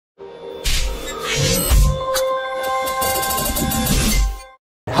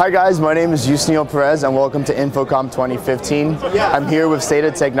Hi guys, my name is Yusniel Perez and welcome to InfoComm2015. I'm here with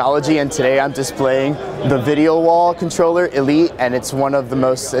SEADA Technology and today I'm displaying the Video Wall Controller Elite, and it's one of the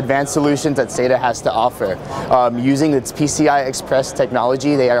most advanced solutions that SEADA has to offer. Using its PCI Express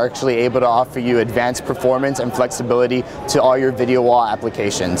technology, they are actually able to offer you advanced performance and flexibility to all your video wall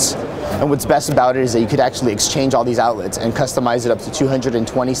applications. And what's best about it is that you could actually exchange all these outlets and customize it up to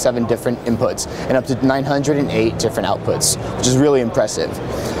 227 different inputs and up to 908 different outputs, which is really impressive.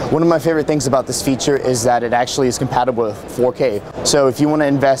 One of my favorite things about this feature is that it actually is compatible with 4K. So if you want to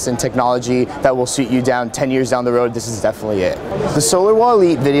invest in technology that will suit you down 10 years down the road, this is definitely it. The SolarWall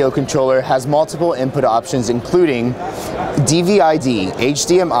Elite video controller has multiple input options including DVI-D,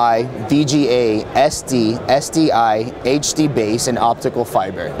 HDMI, VGA, SD, SDI, HD base, and optical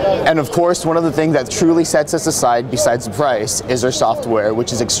fiber. And of course, one of the things that truly sets us aside besides the price is our software,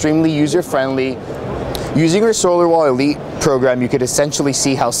 which is extremely user-friendly. Using our SolarWall Elite program, you could essentially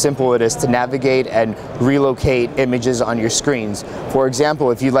see how simple it is to navigate and relocate images on your screens. For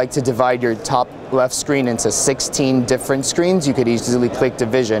example, if you'd like to divide your top left screen into 16 different screens, you could easily click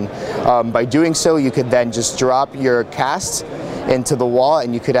division. By doing so, you could then just drop your cast into the wall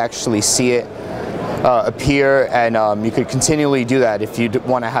and you could actually see it appear, and you could continually do that if you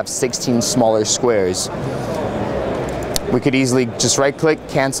want to have 16 smaller squares. We could easily just right-click,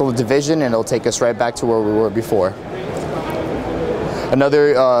 cancel the division, and it'll take us right back to where we were before.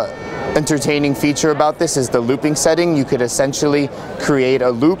 Another entertaining feature about this is the looping setting. You could essentially create a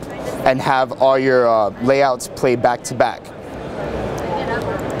loop and have all your layouts play back to back.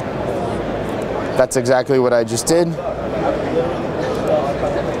 That's exactly what I just did.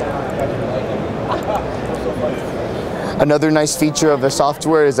 Another nice feature of the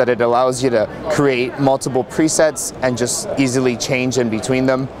software is that it allows you to create multiple presets and just easily change in between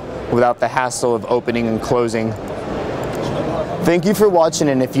them without the hassle of opening and closing. Thank you for watching,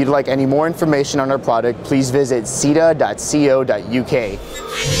 and if you'd like any more information on our product, please visit SEADA.co.uk.